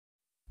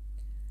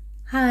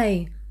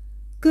Hi,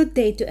 good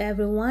day to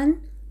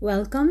everyone.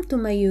 Welcome to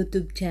my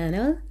YouTube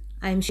channel.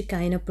 I'm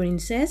Shekinah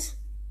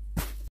Princess.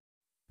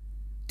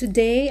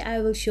 Today I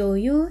will show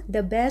you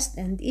the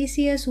best and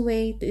easiest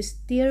way to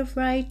stir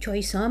fry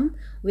choisum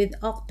with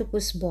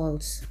octopus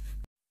balls.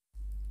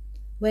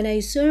 When I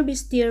serve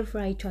stir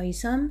fry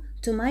choisum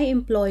to my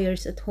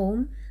employers at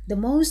home, the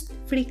most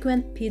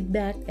frequent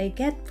feedback I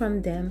get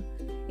from them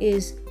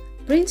is,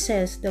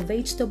 "Princess, the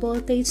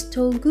vegetable tastes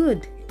so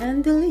good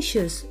and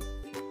delicious.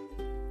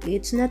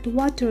 It's not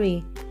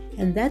watery,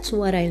 and that's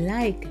what I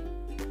like."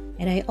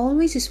 And I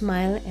always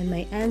smile, and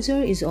my answer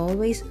is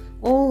always,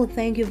 "Oh,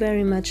 thank you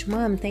very much,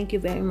 Mom. Thank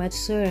you very much,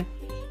 sir.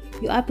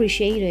 You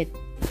appreciate it."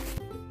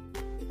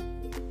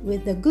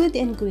 With the good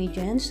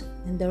ingredients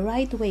and the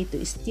right way to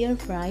stir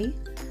fry,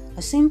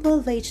 a simple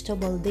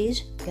vegetable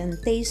dish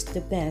can taste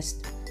the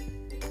best.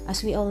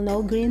 As we all know,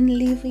 green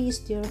leafy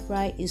stir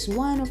fry is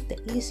one of the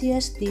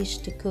easiest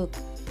dish to cook,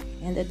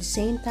 and at the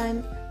same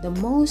time, the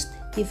most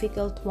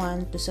difficult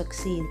one to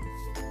succeed.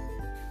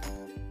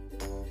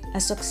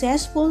 A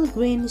successful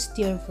green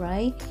stir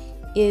fry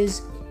is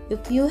if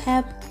you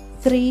have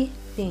three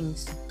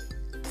things.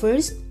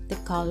 First, the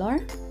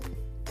color.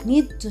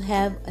 Need to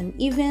have an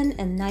even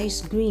and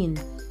nice green,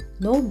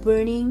 no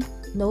burning,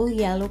 no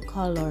yellow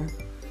color.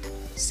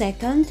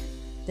 Second,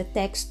 the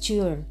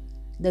texture.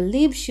 The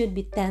leaves should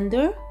be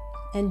tender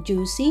and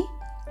juicy,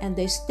 and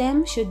the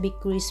stem should be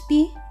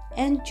crispy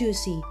and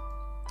juicy.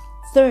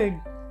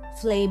 Third,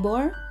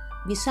 flavor.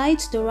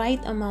 Besides the right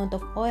amount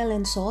of oil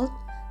and salt,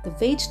 the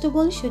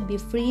vegetable should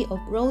be free of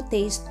raw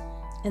taste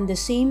and at the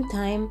same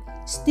time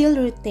still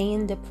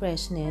retain the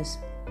freshness.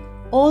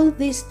 All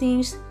these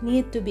things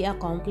need to be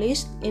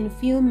accomplished in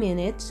few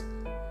minutes.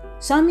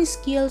 Some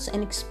skills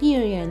and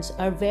experience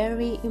are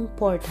very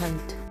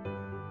important.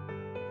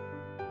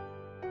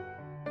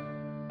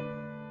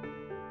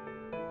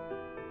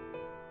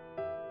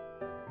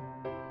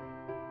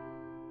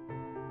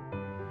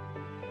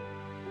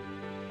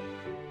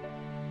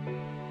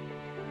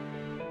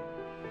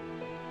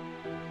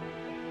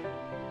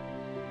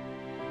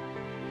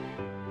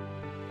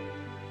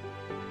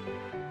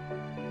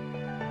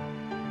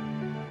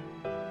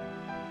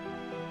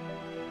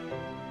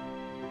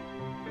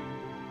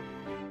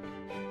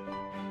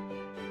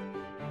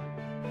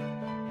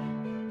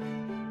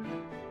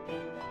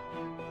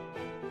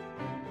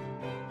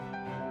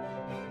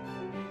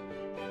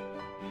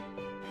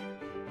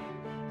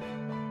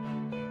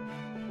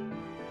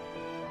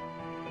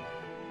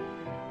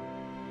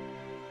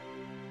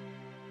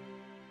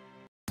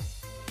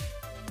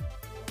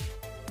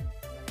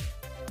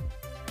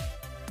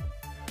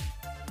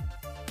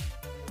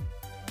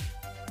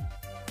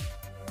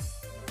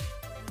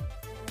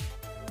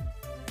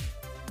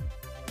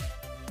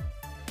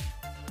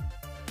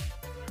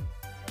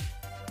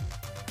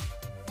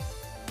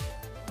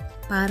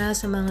 Para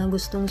sa mga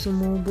gustong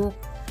sumubok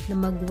na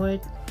mag-work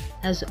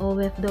as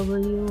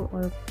OFW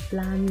or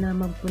plan na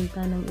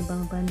magpunta ng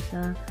ibang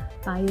bansa,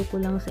 payo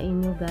ko lang sa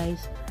inyo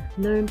guys,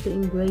 learn to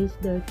embrace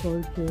their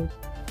cultures.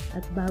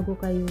 At bago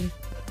kayo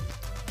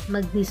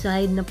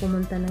mag-decide na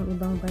pumunta ng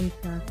ibang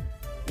bansa,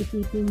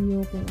 isipin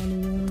nyo kung ano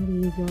yung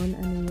reason,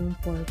 ano yung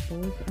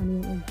purpose, ano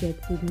yung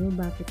objective nyo,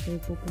 bakit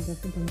kayo pupunta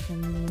sa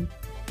bansang yun.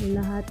 Yung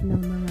lahat ng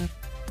mga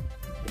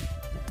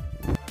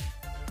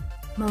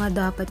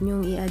dapat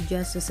nyong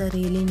i-adjust sa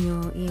sarili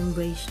nyo,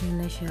 i-embrace nyo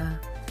na siya.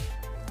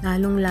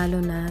 Lalong-lalo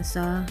na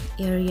sa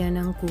area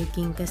ng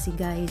cooking kasi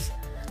guys,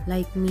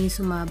 like me,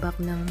 sumabak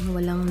ng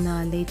walang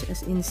knowledge,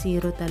 as in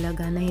zero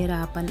talaga.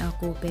 Nahirapan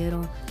ako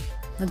pero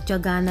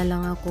nagtiyaga na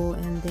lang ako,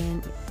 and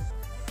then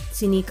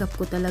sinikap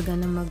ko talaga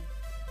na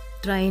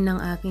mag-try ng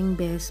aking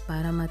best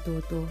para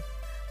matuto.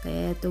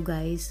 Kaya eto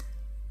guys,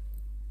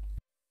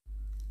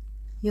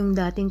 yung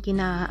dating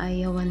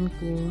kinaayawan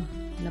ko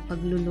na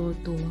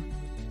pagluluto,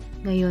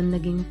 ngayon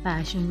naging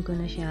passion ko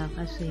na siya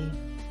kasi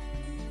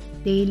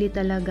daily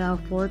talaga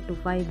 4 to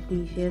 5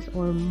 dishes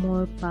or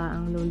more pa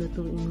ang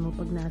lulutuin mo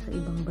pag nasa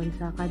ibang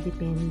bansa ka,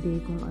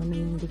 depende kung ano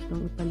yung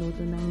gustong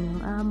ipaluto ng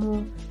iyong amo.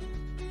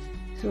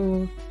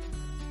 So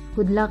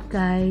good luck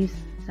guys,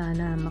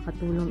 sana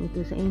makatulong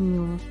ito sa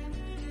inyo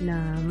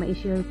na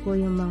ma-share ko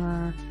yung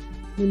mga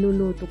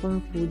niluluto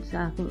kong food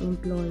sa aking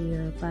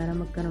employer para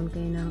magkaroon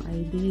kayo ng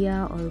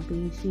idea or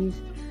basis,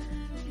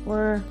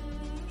 or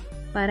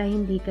para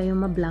hindi kayo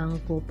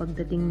mablangko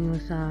pagdating nyo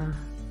sa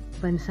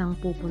bansang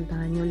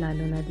pupuntahan nyo,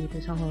 lalo na dito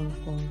sa Hong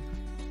Kong.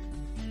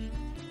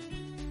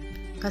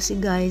 Kasi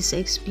guys, sa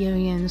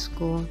experience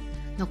ko,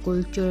 na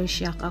culture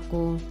shock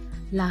ako.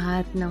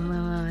 Lahat ng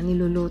mga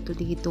niluluto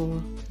dito,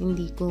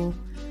 hindi ko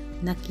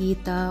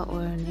nakita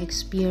or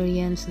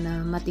na-experience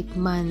na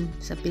matikman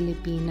sa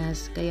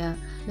Pilipinas. Kaya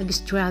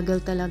nag-struggle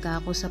talaga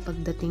ako sa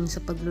pagdating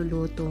sa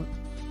pagluluto.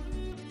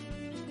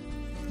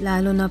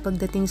 Lalo na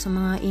pagdating sa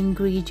mga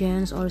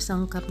ingredients or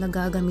sangkap na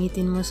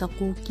gagamitin mo sa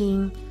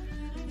cooking.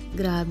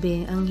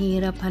 Grabe, ang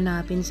hirap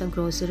hanapin sa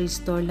grocery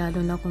store,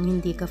 lalo na kung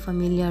hindi ka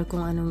familiar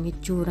kung anong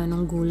itsura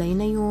ng gulay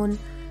na yun,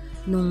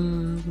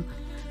 nung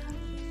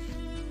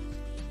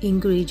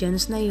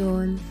ingredients na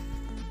yun.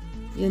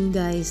 Yun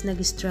guys,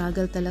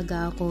 nag-struggle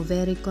talaga ako.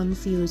 Very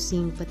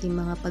confusing. Pati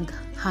mga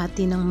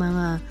paghati ng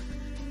mga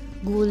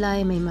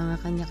gulay. May mga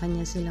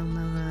kanya-kanya silang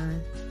mga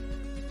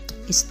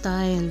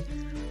style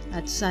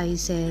at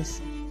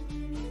sizes.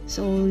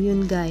 So,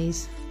 yun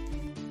guys.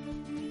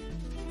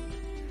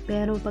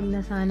 Pero pag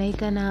nasanay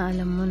ka na,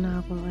 alam mo na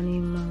kung ano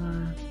yung mga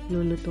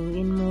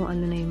lulutuin mo,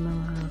 ano na yung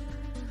mga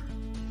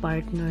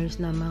partners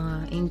na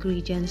mga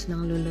ingredients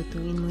ng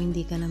lulutuin mo,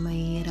 hindi ka na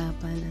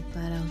mahihirapan at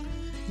parang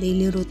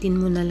daily routine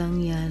mo na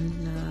lang yan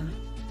na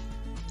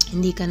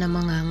hindi ka na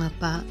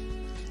mangangapa.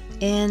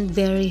 And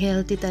very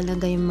healthy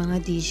talaga yung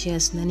mga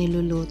dishes na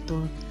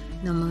niluluto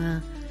ng mga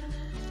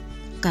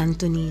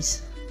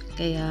Cantonese.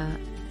 Kaya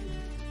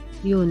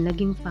yun,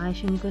 naging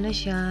passion ko na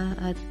siya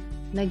at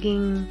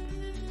naging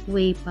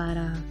way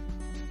para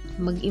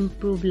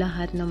mag-improve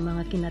lahat ng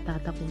mga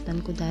kinatatakutan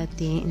ko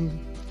dati in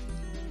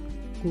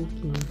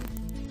cooking.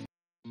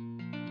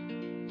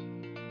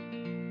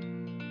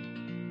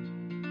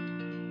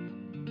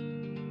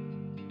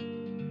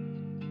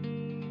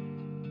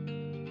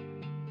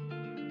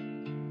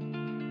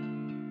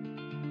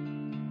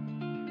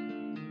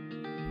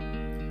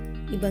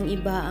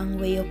 Ibang-iba ang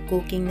way of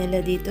cooking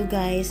nila dito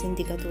guys, hindi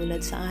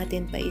katulad sa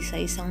atin pa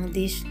isa-isang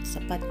dish,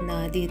 sapat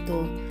na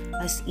dito.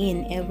 As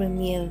in, every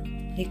meal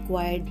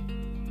required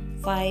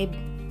 5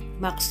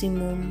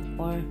 maximum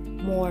or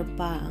more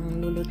pa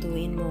ang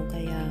lulutuin mo.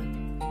 Kaya,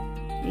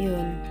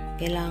 yun,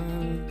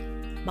 kailangan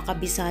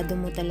makabisado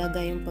mo talaga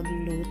yung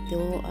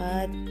pagluluto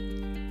at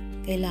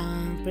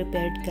kailangan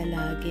prepared ka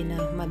lagi na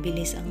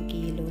mabilis ang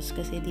kilos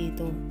kasi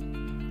dito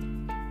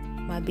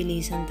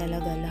mabilisan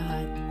talaga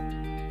lahat.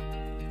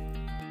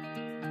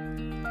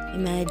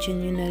 Imagine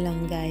nyo na lang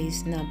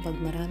guys na pag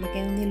marami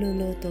kayong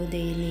niluluto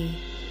daily,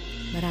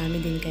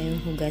 marami din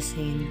kayong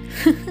hugasin.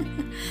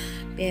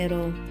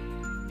 Pero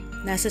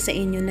nasa sa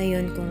inyo na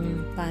yun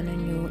kung paano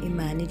nyo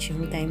i-manage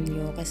yung time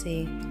nyo.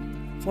 Kasi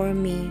for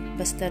me,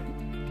 basta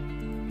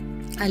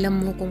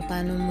alam mo kung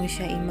paano mo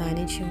siya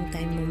i-manage yung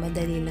time mo,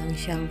 madali lang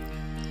siyang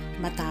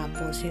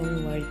matapos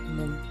yung work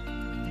mo.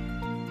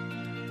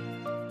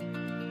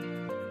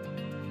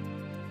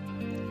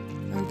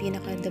 Ang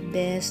pinaka the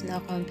best na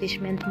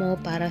accomplishment mo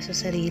para sa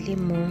sarili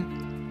mo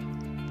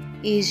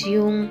is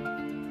yung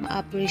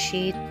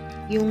ma-appreciate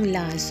yung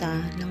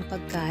lasa ng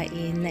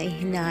pagkain na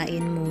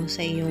ihinain mo sa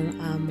iyong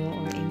amo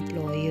or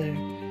employer.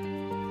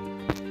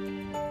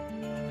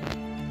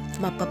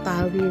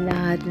 Mapapawi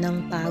lahat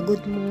ng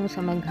pagod mo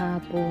sa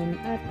maghapon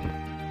at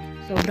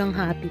sobrang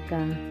happy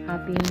ka.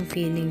 Happy yung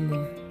feeling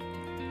mo.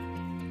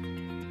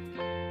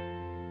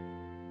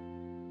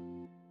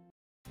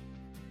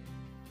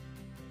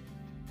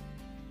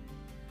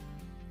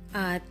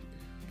 At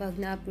pag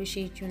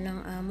na-appreciate yun ng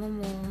amo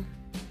mo,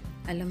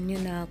 alam nyo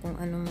na kung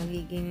anong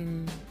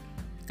magiging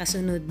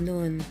kasunod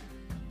nun.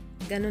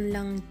 Ganun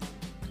lang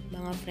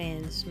mga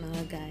friends,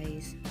 mga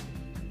guys.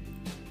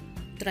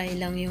 Try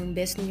lang yung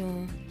best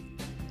nyo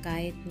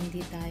kahit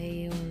hindi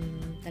tayo yung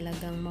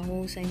talagang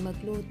mahusay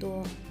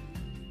magluto.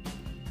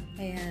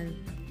 Ayan,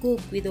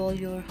 cook with all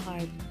your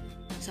heart.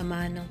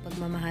 Samahan ng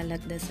pagmamahal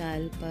at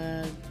dasal.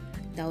 Pag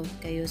doubt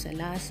kayo sa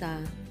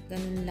lasa,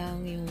 ganun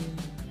lang yung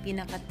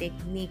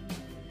pinaka-technique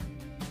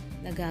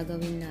na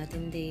gagawin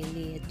natin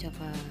daily at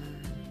saka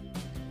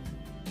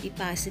be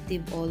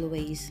positive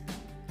always.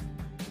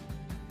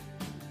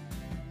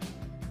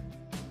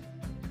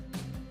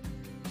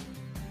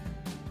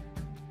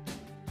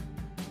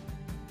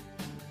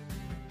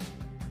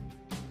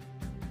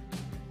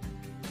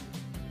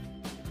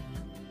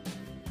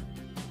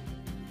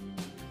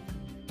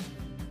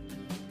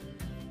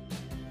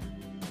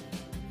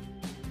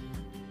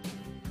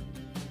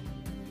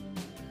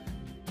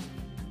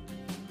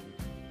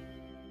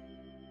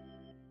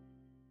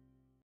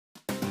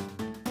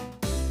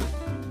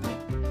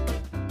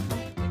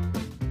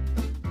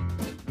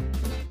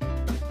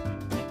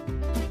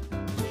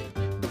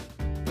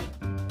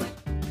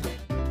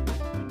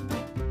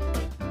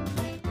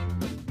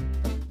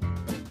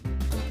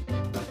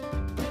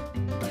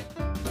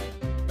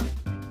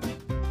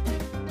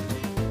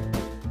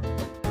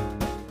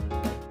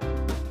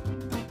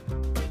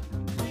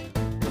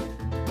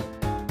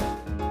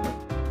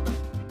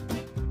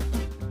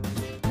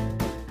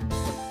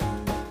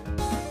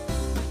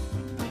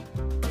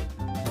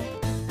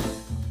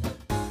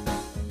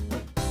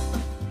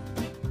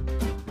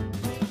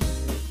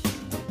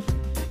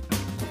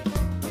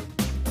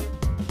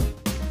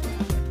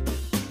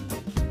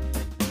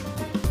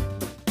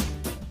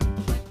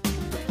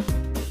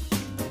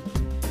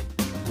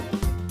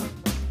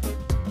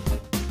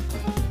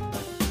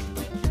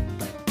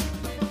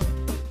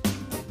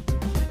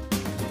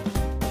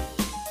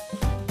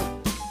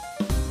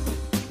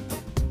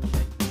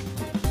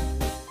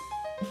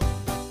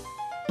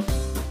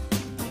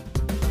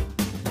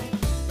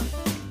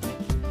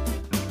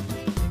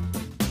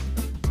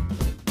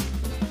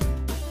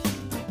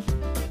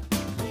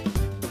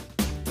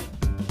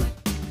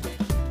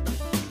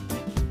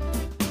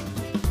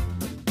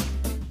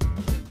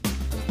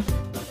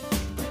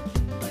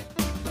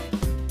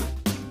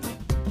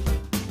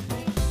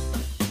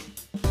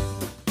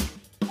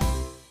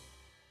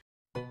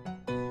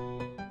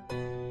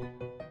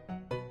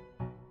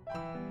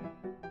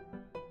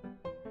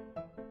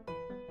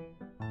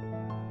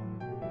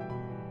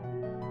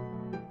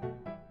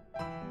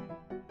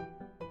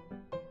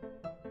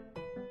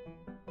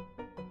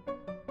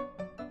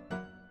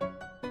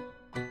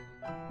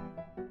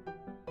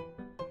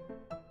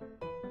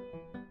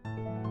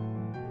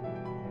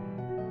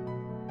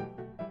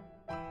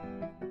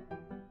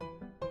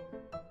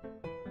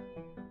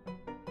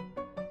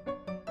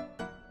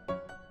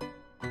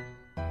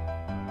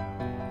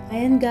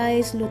 Ayan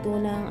guys, luto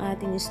na ang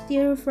ating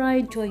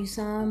stir-fried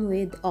choisum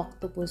with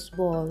octopus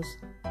balls.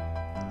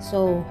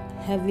 So,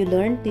 have you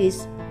learned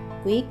this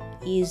quick,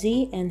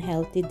 easy, and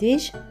healthy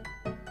dish?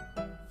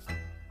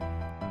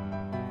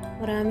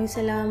 Maraming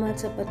salamat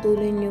sa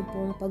patuloy niyo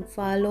pong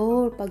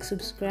pag-follow or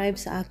pag-subscribe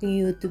sa aking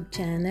YouTube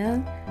channel,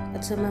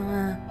 at sa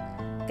mga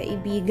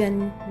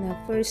kaibigan na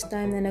first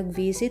time na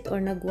nag-visit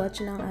or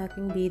nag-watch ng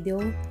aking video,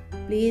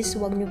 please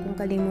huwag niyo pong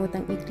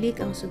kalimutang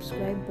i-click ang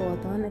subscribe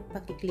button at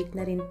paki-click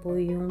na rin po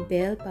yung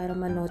bell para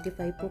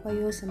ma-notify po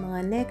kayo sa mga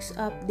next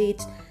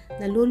updates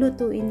na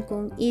lulutuin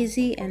kong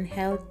easy and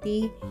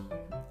healthy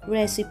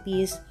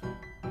recipes.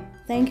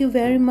 Thank you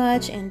very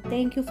much and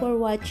thank you for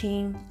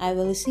watching. I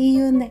will see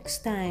you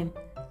next time.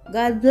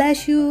 God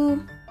bless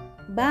you.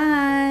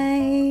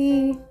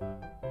 Bye!